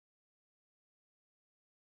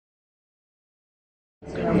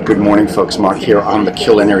Good morning, folks. Marc here on the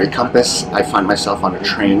Culinary Compass. I find myself on a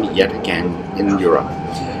train yet again in Europe.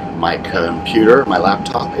 My computer, my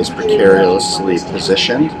laptop, is precariously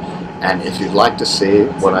positioned, and if you'd like to see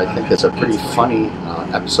what I think is a pretty funny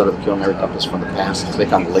episode of the Culinary Compass from the past,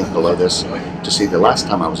 click on the link below this to see the last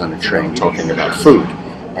time I was on a train talking about food.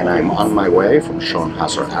 And I'm on my way from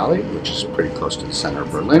Schönhauser Alley, which is pretty close to the center of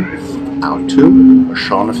Berlin, out to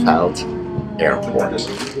Schönefeld Airport.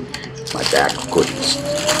 My bag of goodies.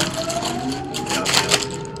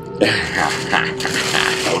 Okay.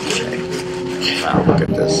 Wow, look at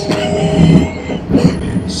this.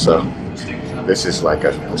 So, this is like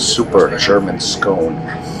a super German scone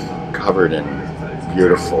covered in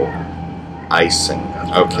beautiful icing.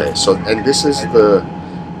 Okay, so, and this is the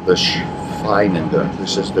Schweinende.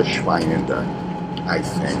 This is the Schweinende, I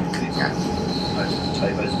think. Yeah.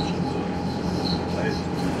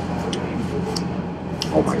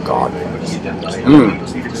 Oh my God.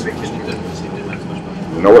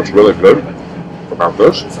 You know what's really good about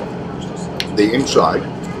this? The inside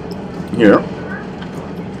here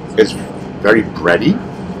is very bready.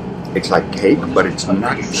 It's like cake, but it's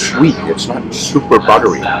not sweet. It's not super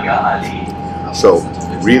buttery. So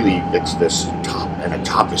really, it's this top, and the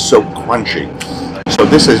top is so crunchy. So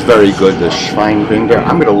this is very good, the Schweinbinder.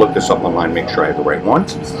 I'm going to look this up online, make sure I have the right one.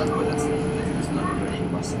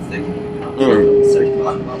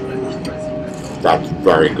 That's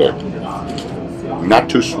very good. Not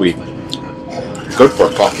too sweet. Good for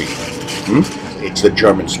coffee. It's the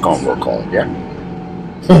German scone, we'll call it, yeah?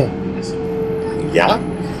 Yeah?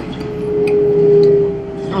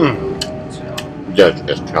 That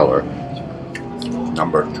is color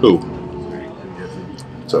number 2.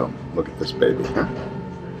 So, look at this baby, huh?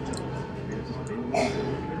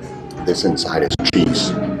 This inside is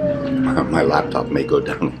cheese. My laptop may go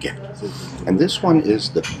down again. And this one is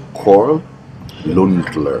the Kornlundler.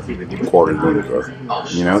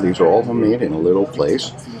 You know, these are all homemade in a little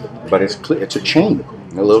place, but it's a chain.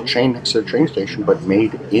 A little chain next to the train station, but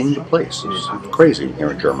made in the place. It's crazy here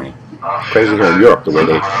in Germany. Crazy here in Europe, the way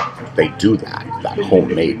they do that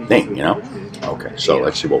homemade thing, you know? Okay, so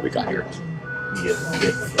let's see what we got here.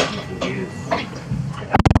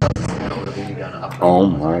 Oh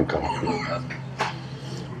my God.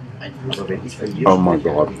 Oh my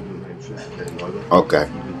God. Okay.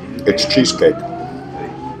 It's cheesecake.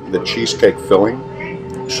 The cheesecake filling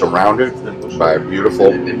surrounded by a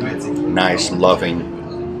beautiful, nice,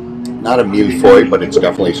 loving, not a millefeuille, but it's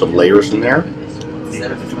definitely some layers in there.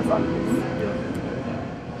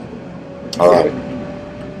 All right.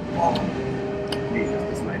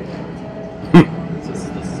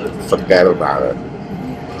 Forget about it.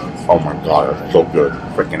 Oh my God, it's so good.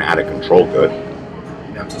 Freaking out of control good.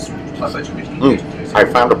 I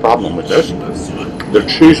found a problem with this. The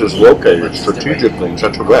cheese is located strategically in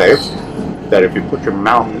such a way that if you put your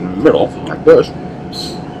mouth in the middle, like this,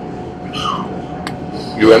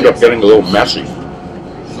 you end up getting a little messy.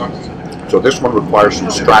 So this one requires some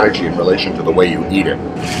strategy in relation to the way you eat it.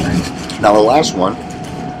 Now the last one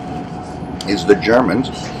is the Germans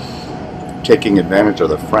taking advantage of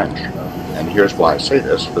the French. And here's why I say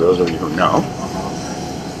this, for those of you who know.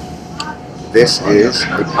 This is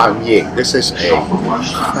a palmier. This is a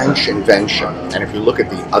French invention. And if you look at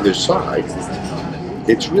the other side,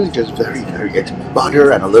 it's really just it's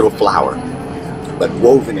butter and a little flour, but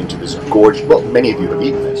woven into this gorgeous, well, many of you have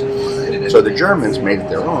eaten this. So the Germans made it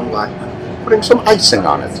their own by putting some icing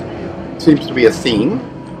on it. Seems to be a theme.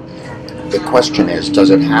 The question is, does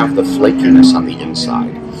it have the flakiness on the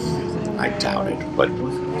inside? I doubt it, but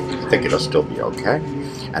I think it'll still be okay.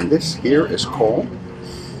 And this here is called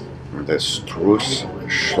the Struss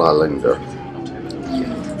Schlaländer.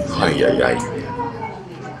 Ay, ay, ay.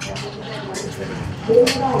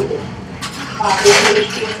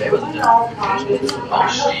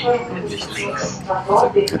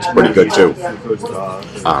 It's pretty good too.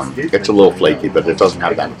 It's a little flaky, but it doesn't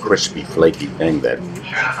have that crispy, flaky thing that,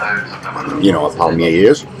 you know, a palmier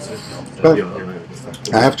is. But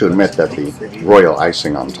I have to admit that the royal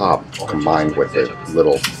icing on top, combined with the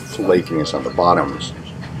little flakiness on the bottoms,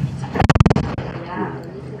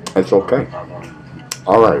 it's okay.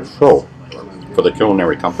 Alright, so, for the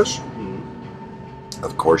Culinary Compass,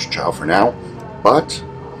 of course, ciao for now, but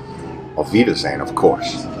auf Wiedersehen, of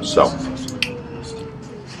course. So,